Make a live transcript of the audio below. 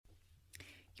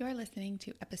You're listening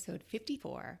to episode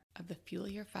 54 of the Fuel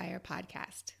Your Fire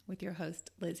podcast with your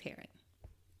host, Liz Heron.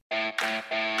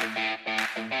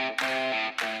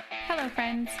 Hello,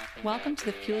 friends. Welcome to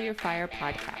the Fuel Your Fire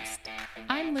podcast.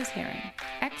 I'm Liz Heron,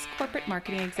 ex-corporate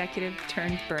marketing executive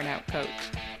turned burnout coach.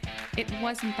 It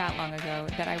wasn't that long ago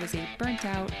that I was a burnt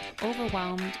out,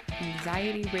 overwhelmed,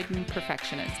 anxiety-ridden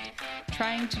perfectionist,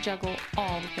 trying to juggle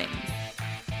all the things.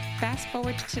 Fast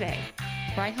forward to today,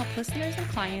 where I help listeners and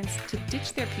clients to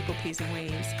ditch their people-pleasing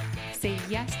ways, say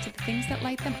yes to the things that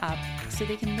light them up so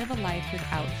they can live a life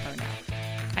without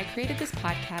burnout. I created this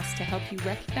podcast to help you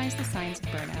recognize the signs of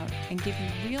burnout and give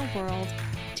you real-world,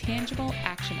 tangible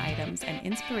action items and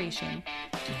inspiration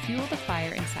to fuel the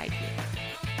fire inside you.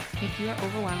 If you are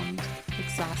overwhelmed,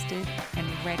 exhausted, and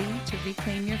ready to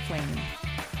reclaim your flame,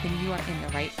 then you are in the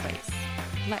right place.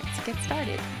 Let's get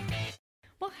started.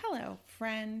 Well, hello,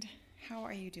 friend. How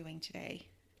are you doing today?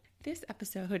 This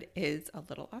episode is a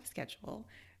little off schedule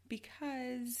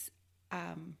because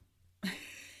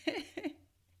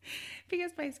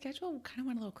because my schedule kind of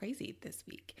went a little crazy this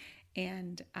week.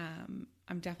 And I'm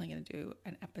definitely going to do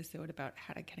an episode about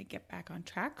how to kind of get back on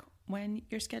track when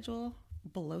your schedule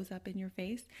blows up in your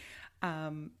face.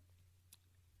 But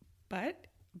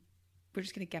we're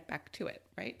just going to get back to it,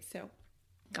 right? So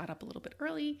got up a little bit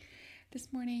early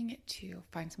this morning to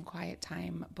find some quiet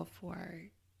time before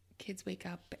kids wake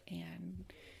up and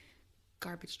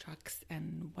garbage trucks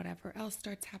and whatever else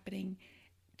starts happening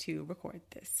to record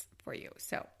this for you.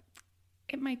 So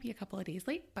it might be a couple of days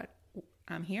late, but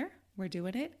I'm here, we're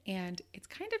doing it, and it's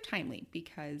kind of timely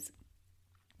because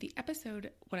the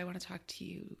episode, what I want to talk to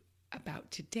you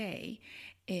about today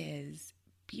is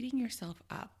beating yourself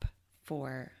up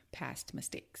for past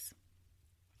mistakes,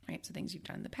 right? So things you've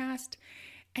done in the past.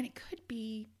 And it could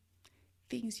be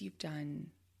things you've done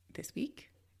this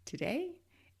week, today.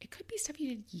 It could be stuff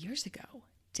you did years ago,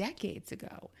 decades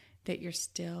ago, that you're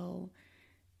still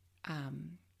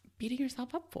beating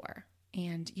yourself up for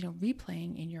and,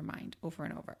 replaying in your mind over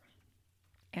and over.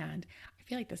 And I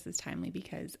feel like this is timely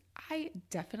because I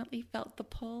definitely felt the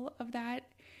pull of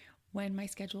that when my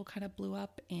schedule kind of blew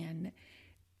up and,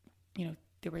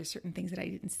 there were certain things that I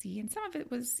didn't see. And some of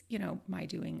it was, my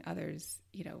doing. Others,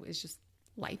 is just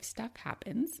life stuff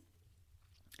happens.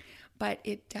 But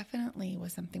it definitely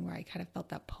was something where I kind of felt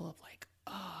that pull of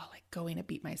going to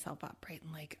beat myself up, right?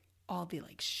 And all the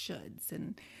shoulds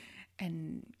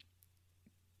and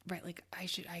right, I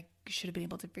should have been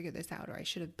able to figure this out, or I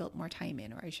should have built more time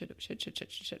in, or I should,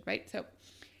 right? So,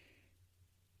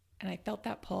 and I felt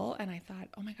that pull and I thought,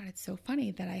 oh my God, it's so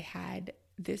funny that I had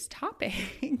this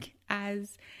topic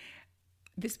as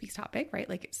this week's topic, right?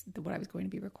 It's what I was going to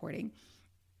be recording.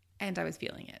 And I was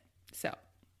feeling it. So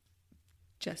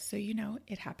just so you know,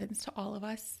 it happens to all of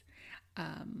us.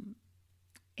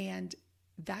 And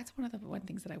that's one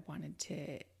things that I wanted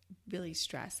to really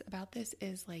stress about this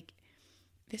is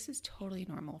this is totally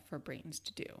normal for brains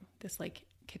to do. This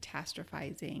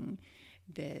catastrophizing,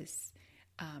 this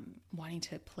wanting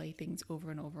to play things over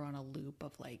and over on a loop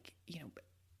of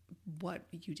what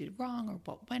you did wrong or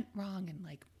what went wrong and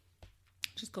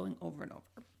just going over and over.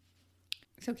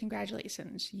 So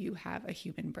congratulations, you have a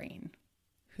human brain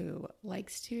who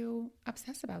likes to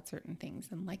obsess about certain things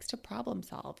and likes to problem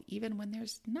solve even when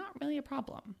there's not really a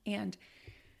problem. And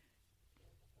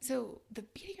so the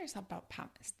beating yourself about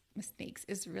past mistakes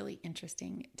is really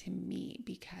interesting to me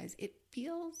because it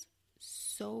feels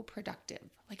so productive.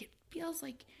 It feels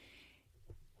like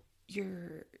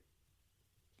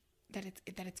that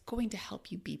it's going to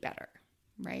help you be better,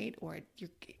 right? Or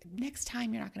next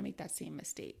time you're not going to make that same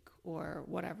mistake or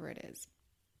whatever it is.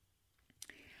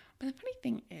 But the funny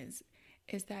thing is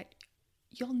that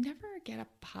you'll never get a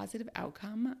positive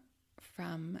outcome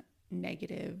from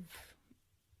negative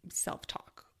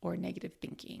self-talk or negative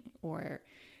thinking or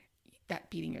that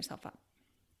beating yourself up.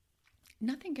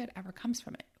 Nothing good ever comes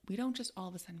from it. We don't just all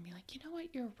of a sudden be like, you know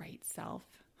what, your right self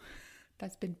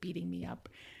that's been beating me up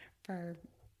for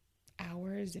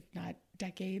hours, if not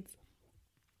decades.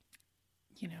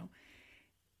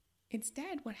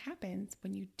 Instead, what happens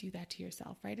when you do that to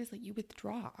yourself, right, is you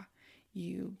withdraw,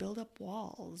 you build up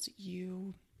walls,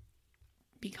 you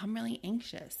become really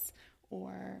anxious,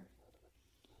 or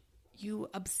you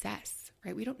obsess,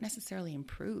 right? We don't necessarily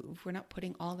improve. We're not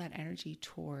putting all that energy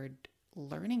toward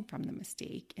learning from the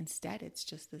mistake. Instead, it's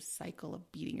just this cycle of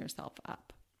beating yourself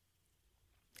up.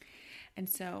 And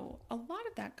so a lot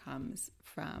of that comes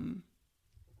from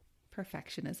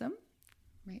perfectionism,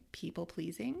 right? People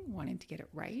pleasing, wanting to get it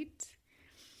right.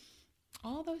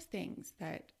 All those things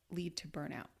that lead to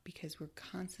burnout because we're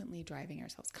constantly driving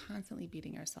ourselves, constantly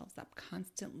beating ourselves up,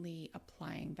 constantly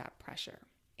applying that pressure.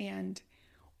 And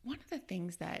one of the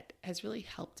things that has really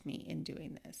helped me in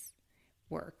doing this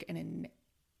work and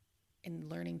in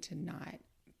learning to not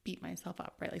beat myself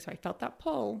up, right? Like, so I felt that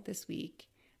pull this week,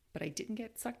 but I didn't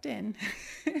get sucked in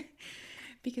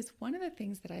because one of the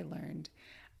things that I learned,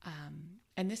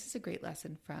 and this is a great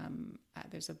lesson from,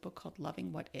 there's a book called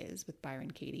Loving What Is with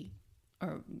Byron Katie,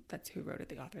 or that's who wrote it.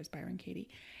 The author is Byron Katie.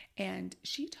 And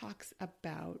she talks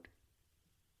about,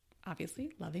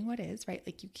 obviously, loving what is, right?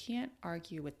 Like, you can't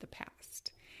argue with the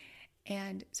past.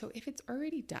 And so if it's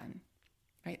already done,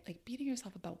 right? Like, beating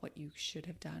yourself about what you should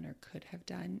have done or could have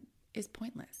done is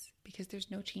pointless because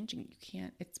there's no changing it. You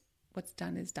can't, it's what's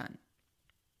done is done,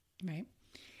 right?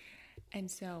 And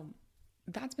so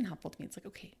that's been helpful to me. It's like,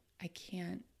 okay, I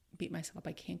can't beat myself up.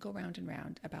 I can't go round and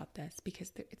round about this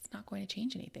because it's not going to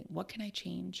change anything. What can I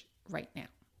change right now?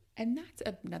 And that's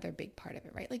another big part of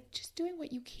it, right? Like, just doing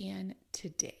what you can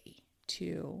today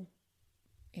to,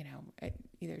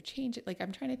 either change it. Like,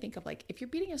 I'm trying to think of, like, if you're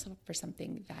beating yourself up for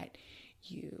something that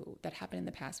happened in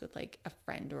the past with like a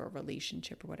friend or a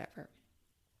relationship or whatever,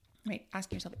 right?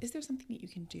 Asking yourself, is there something that you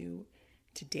can do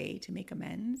today to make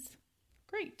amends?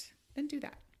 Great, then do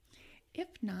that. If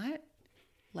not,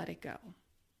 let it go.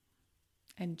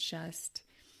 And just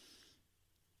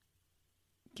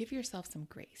give yourself some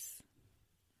grace,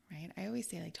 right? I always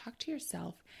say, like, talk to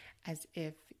yourself as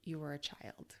if you were a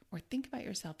child, or think about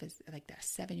yourself as like the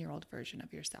 7-year-old version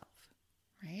of yourself,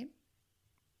 right?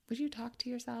 Would you talk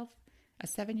to yourself, a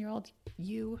 7-year-old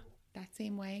you, that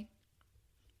same way?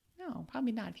 No,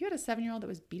 probably not. If you had a 7-year-old that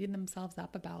was beating themselves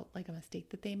up about like a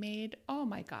mistake that they made, oh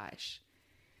my gosh,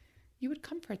 you would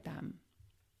comfort them,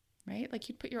 right? Like,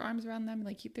 you'd put your arms around them.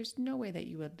 Like, there's no way that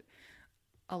you would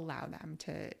allow them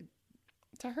to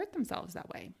hurt themselves that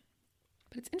way.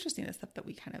 But it's interesting, the stuff that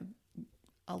we kind of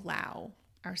allow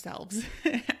ourselves,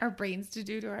 our brains to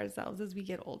do to ourselves as we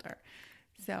get older.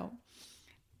 So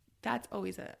that's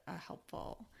always a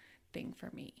helpful thing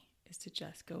for me, is to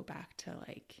just go back to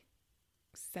like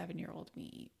 7-year-old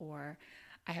me. Or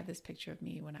I have this picture of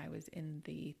me when I was in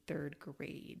the third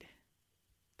grade.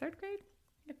 Third grade?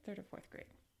 Yeah, third or fourth grade.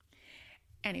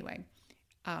 Anyway,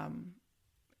 and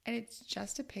it's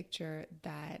just a picture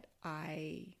that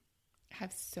I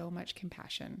have so much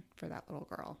compassion for that little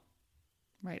girl,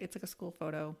 right? It's like a school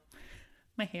photo.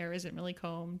 My hair isn't really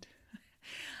combed.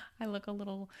 I look a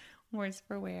little worse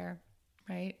for wear,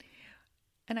 right?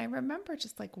 And I remember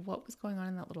just like what was going on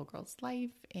in that little girl's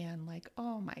life and like,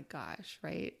 oh my gosh,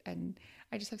 right? And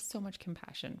I just have so much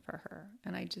compassion for her.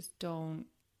 And I just don't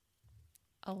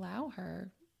allow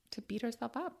her to beat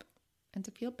herself up and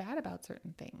to feel bad about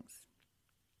certain things.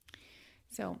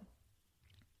 So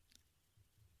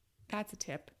that's a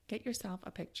tip. Get yourself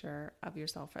a picture of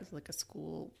yourself as like a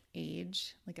school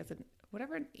age, like as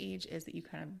whatever an age is that you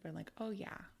kind of are like, oh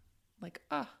yeah, like,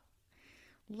 oh,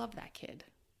 love that kid,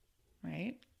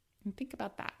 right? And think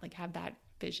about that, like have that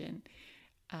vision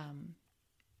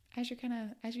as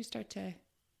you start to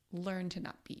learn to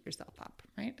not beat yourself up,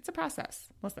 right? It's a process.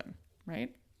 Listen,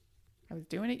 right? I was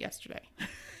doing it yesterday.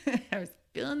 I was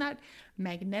feeling that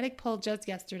magnetic pull just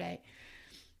yesterday.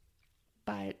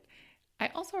 But I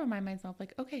also remind myself,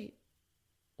 like, okay,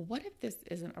 what if this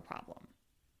isn't a problem?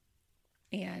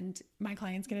 And my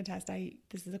clients can attest,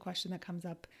 this is a question that comes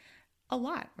up a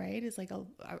lot, right? It's like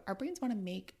our brains want to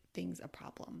make things a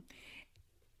problem.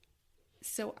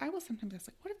 So I will sometimes ask,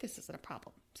 like, what if this isn't a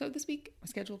problem? So this week, my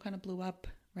schedule kind of blew up,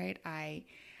 right? I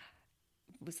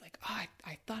was like, oh,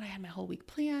 I thought I had my whole week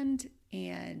planned,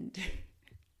 and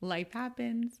life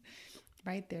happens,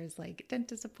 right? There's like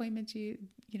dentist appointments you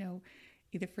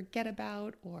either forget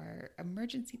about, or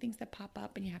emergency things that pop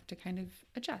up and you have to kind of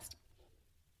adjust.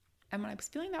 And when I was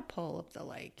feeling that pull of the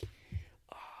like,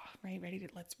 oh, right, ready to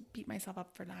let's beat myself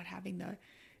up for not having the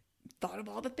thought of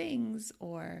all the things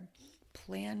or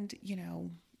planned,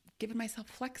 giving myself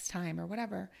flex time or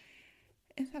whatever.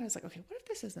 Instead I was like, okay, what if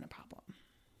this isn't a problem?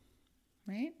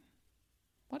 Right?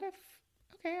 What if,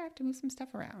 okay, I have to move some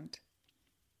stuff around.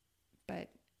 But,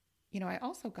 I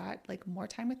also got like more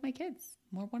time with my kids,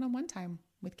 more one-on-one time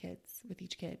with kids, with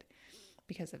each kid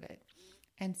because of it.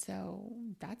 And so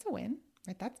that's a win,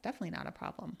 right? That's definitely not a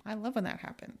problem. I love when that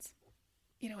happens.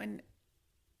 And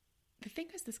the thing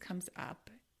is, this comes up,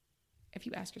 if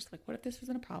you ask yourself, like, what if this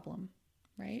isn't a problem,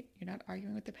 right? You're not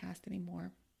arguing with the past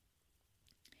anymore.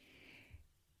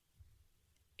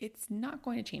 It's not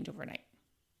going to change overnight,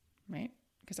 right?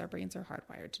 Because our brains are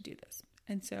hardwired to do this.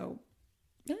 And so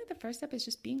really the first step is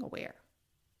just being aware,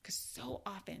 because so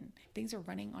often things are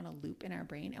running on a loop in our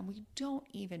brain and we don't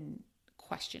even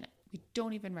question it. We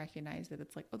don't even recognize that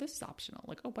it's like, oh, this is optional.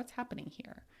 Like, oh, what's happening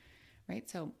here, right?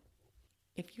 So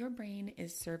if your brain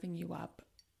is serving you up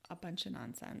a bunch of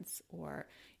nonsense, or,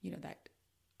 that,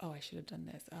 oh, I should have done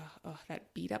this.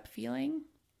 That beat up feeling,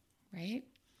 right?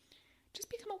 Just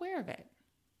become aware of it.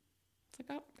 It's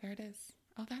like, oh, there it is.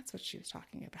 Oh, that's what she was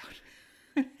talking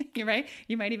about. You're right.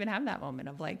 You might even have that moment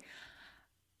of like,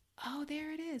 oh,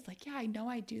 there it is. Like, yeah, I know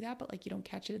I do that, but like, you don't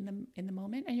catch it in the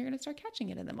moment, and you're going to start catching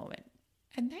it in the moment.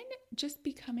 And then just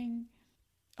becoming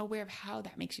aware of how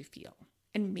that makes you feel.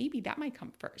 And maybe that might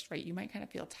come first, right? You might kind of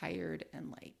feel tired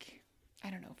and like, I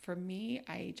don't know. For me,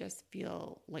 I just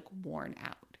feel like worn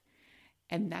out.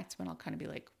 And that's when I'll kind of be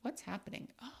like, what's happening?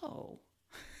 Oh,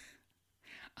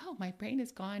 my brain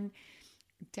has gone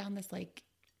down this, like,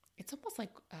 it's almost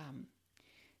like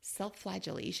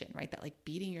self-flagellation, right? That like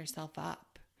beating yourself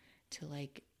up to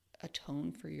like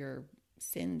atone for your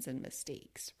sins and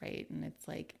mistakes, right? And it's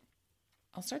like,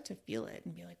 I'll start to feel it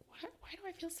and be like, why do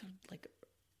I feel so like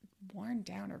worn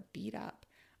down or beat up?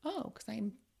 Oh, because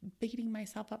I'm beating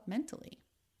myself up mentally.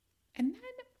 And then,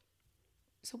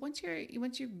 so once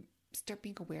you start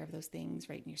being aware of those things,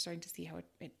 right, and you're starting to see how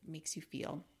it makes you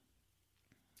feel,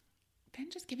 then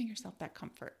just giving yourself that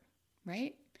comfort,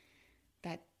 right?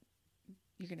 That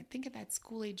you're going to think of that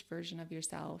school age version of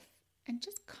yourself and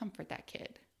just comfort that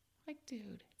kid. Like,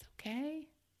 dude, it's okay.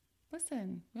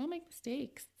 Listen, we all make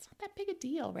mistakes. It's not that big a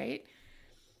deal, right?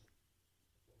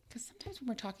 Because sometimes when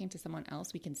we're talking to someone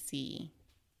else, we can see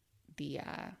the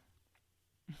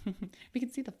we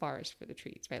can see the forest for the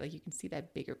trees, right? Like you can see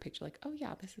that bigger picture, like, oh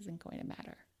yeah, this isn't going to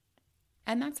matter.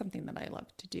 And that's something that I love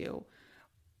to do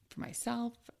for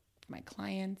myself, for my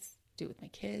clients, do with my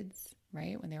kids,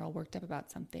 right? When they're all worked up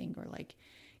about something or like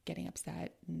getting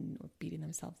upset or beating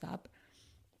themselves up.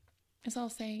 So I'll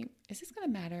say, is this going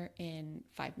to matter in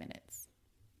 5 minutes?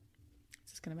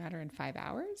 Is this going to matter in 5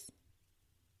 hours? Is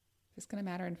this going to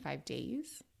matter in 5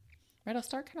 days? Right? I'll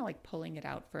start kind of like pulling it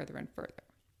out further and further.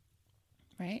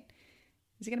 Right?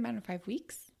 Is it going to matter in 5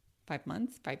 weeks, 5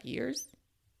 months, 5 years?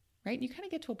 Right? And you kind of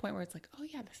get to a point where it's like, oh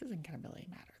yeah, this isn't going to really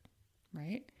matter.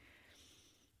 Right?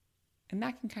 And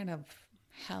that can kind of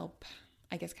help,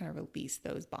 I guess, kind of release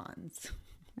those bonds,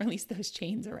 release those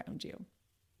chains around you.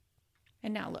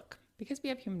 And now look, because we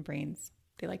have human brains,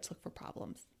 they like to look for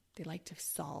problems. They like to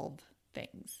solve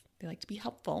things. They like to be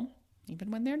helpful,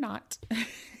 even when they're not.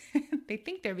 They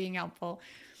think they're being helpful.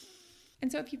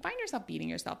 And so if you find yourself beating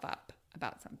yourself up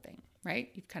about something, right?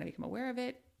 You've kind of become aware of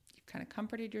it. You've kind of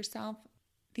comforted yourself.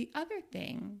 The other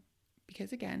thing,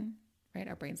 because again, right,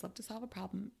 our brains love to solve a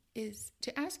problem, is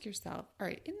to ask yourself, all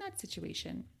right, in that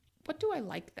situation, what do I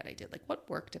like that I did? Like, what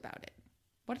worked about it?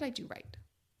 What did I do right?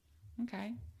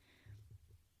 Okay.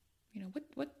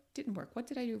 What didn't work? What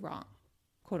did I do wrong?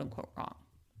 Quote unquote wrong,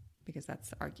 because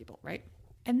that's arguable, right?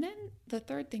 And then the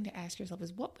third thing to ask yourself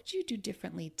is, what would you do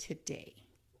differently today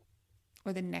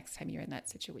or the next time you're in that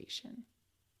situation?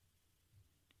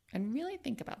 And really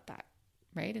think about that,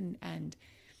 right? And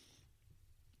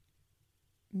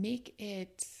make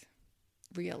it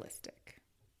realistic,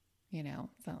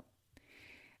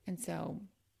 So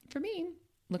for me,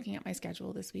 looking at my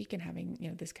schedule this week and having,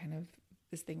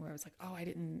 this thing where I was like, oh, I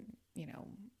didn't,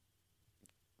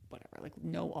 whatever, like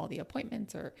know all the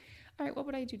appointments, or, all right, what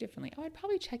would I do differently? Oh, I'd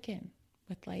probably check in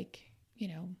with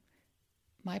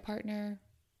my partner,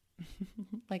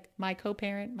 like my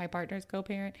co-parent, my partner's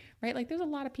co-parent, right? Like there's a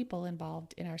lot of people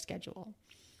involved in our schedule,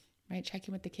 right? Check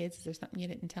in with the kids. Is there something you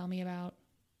didn't tell me about?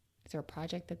 Is there a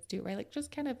project that's due, right? Like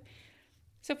just kind of,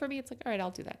 so for me, it's like, all right,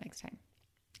 I'll do that next time.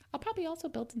 I'll probably also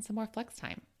build in some more flex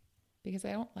time because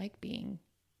I don't like being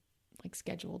like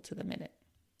scheduled to the minute.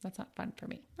 That's not fun for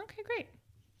me. Okay, great.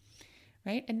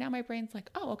 Right? And now my brain's like,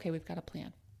 oh, okay, we've got a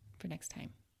plan for next time.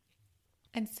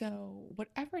 And so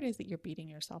whatever it is that you're beating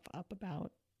yourself up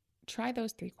about, try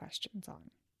those 3 questions on,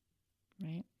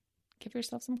 right? Give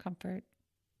yourself some comfort.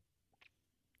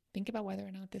 Think about whether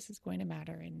or not this is going to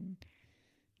matter in,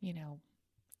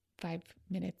 5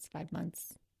 minutes, 5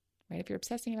 months, right? If you're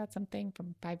obsessing about something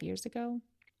from 5 years ago,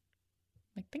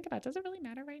 like think about, does it really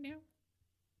matter right now?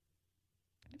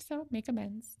 And if so, make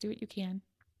amends, do what you can,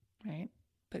 right?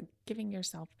 But giving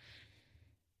yourself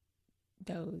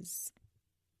those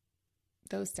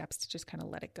steps to just kind of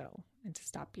let it go and to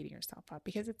stop beating yourself up,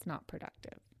 because it's not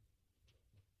productive.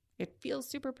 It feels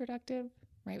super productive,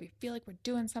 right? We feel like we're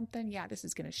doing something. Yeah, this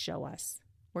is going to show us.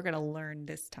 We're going to learn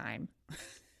this time.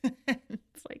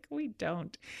 It's like, we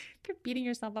don't. If you're beating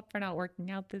yourself up for not working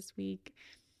out this week,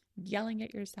 yelling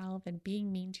at yourself and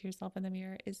being mean to yourself in the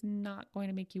mirror is not going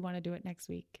to make you want to do it next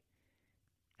week.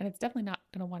 And it's definitely not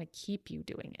going to want to keep you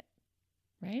doing it,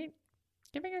 right?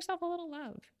 Giving yourself a little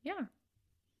love. Yeah.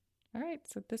 All right.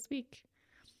 So this week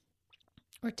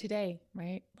or today,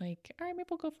 right? Like, all right, maybe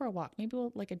we'll go for a walk. Maybe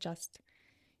we'll like adjust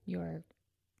your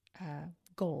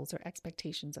goals or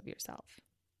expectations of yourself,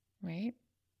 right?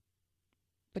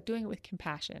 But doing it with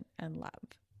compassion and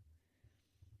love.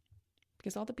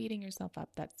 Because all the beating yourself up,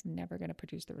 that's never going to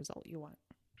produce the result you want.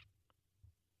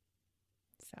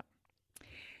 So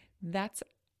that's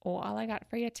all I got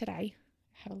for you today.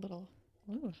 I had a little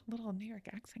New York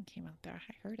accent came out there.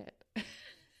 I heard it.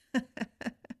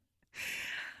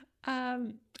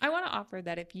 I want to offer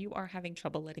that if you are having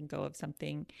trouble letting go of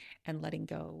something and letting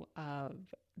go of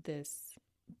this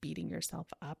beating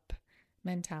yourself up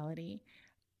mentality,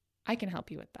 I can help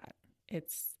you with that.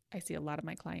 I see a lot of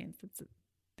my clients,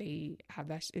 they have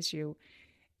that issue,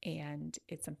 and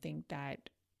it's something that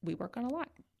we work on a lot.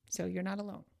 So you're not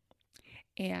alone.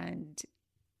 And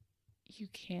you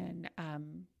can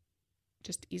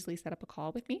just easily set up a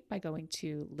call with me by going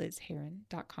to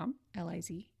lizheron.com,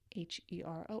 LIZHERON.com,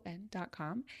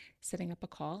 setting up a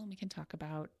call, and we can talk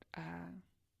about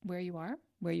where you are,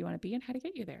 where you want to be, and how to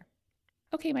get you there.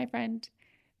 Okay, my friend,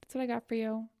 that's what I got for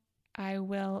you. I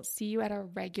will see you at a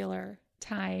regular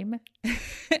time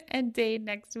and day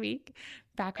next week,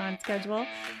 back on schedule.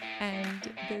 And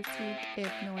this week,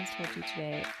 if no one's told you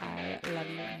today, I love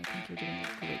you and I think you're doing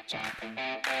a great job.